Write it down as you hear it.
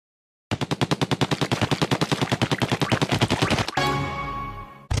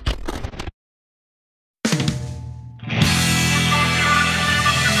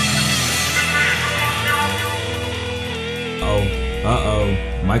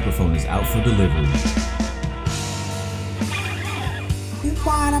microphone is out for delivery.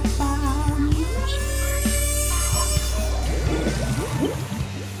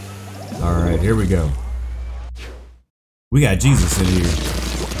 Alright, here we go. We got Jesus in here.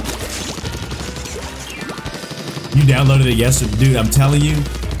 You downloaded it yesterday, dude. I'm telling you,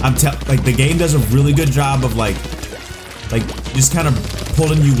 like the game does a really good job of like just kind of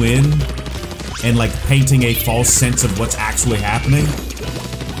pulling you in and like painting a false sense of what's actually happening,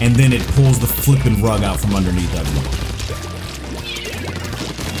 and then it pulls the flipping rug out from underneath of you.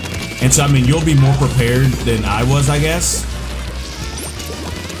 And so, I mean, you'll be more prepared than I was, I guess.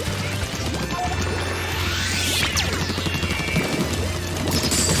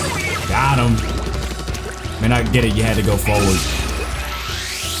 Got him. Man, I get it. You had to go forward.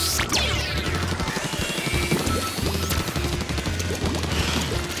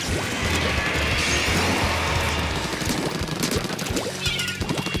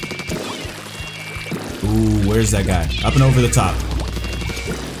 Ooh, where's that guy? Up and over the top.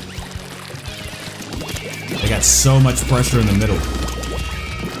 They got so much pressure in the middle.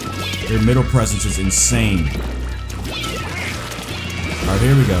 Their middle presence is insane. Alright,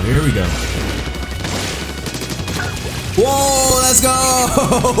 here we go. Here we go. Whoa, let's go!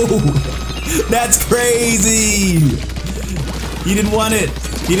 That's crazy! He didn't want it.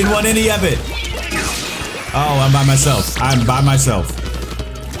 He didn't want any of it. Oh, I'm by myself. I'm by myself.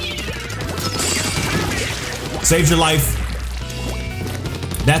 Saved your life.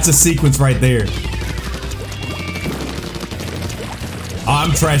 That's a sequence right there. Oh,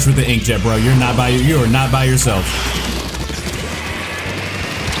 I'm trash with the inkjet, bro. You are not by yourself.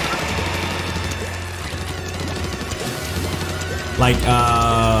 Like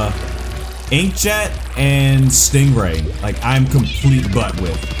inkjet and stingray. Like I'm complete butt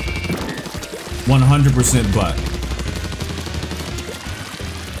with. 100% butt.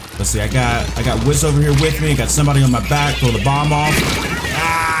 Let's see. I got Wiz over here with me. Got somebody on my back. Throw the bomb off.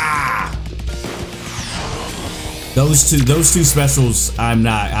 Ah! Those two specials I'm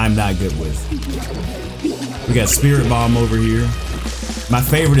not good with. We got Spirit Bomb over here. My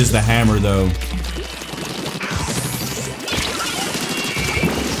favorite is the hammer though.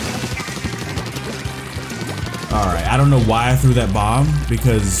 Alright, I don't know why I threw that bomb,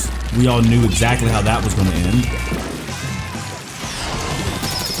 because we all knew exactly how that was going to end.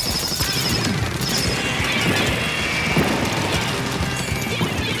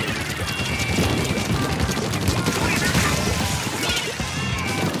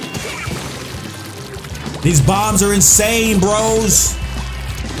 These bombs are insane, bros!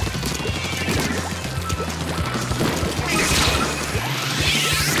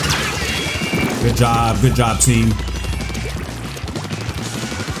 Good job, team.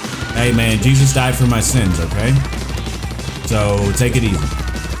 Hey, man, Jesus died for my sins, okay? So, take it easy.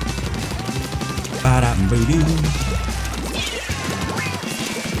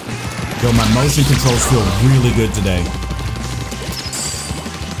 Yo, my motion controls feel really good today.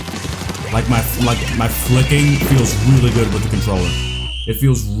 Like my flicking feels really good with the controller. It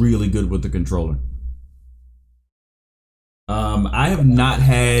feels really good with the controller. I have not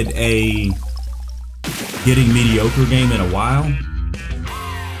had a getting mediocre game in a while.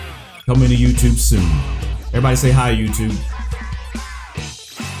 Coming to YouTube soon. Everybody say hi, YouTube.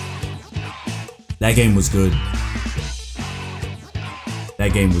 That game was good.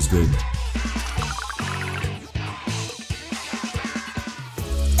 That game was good.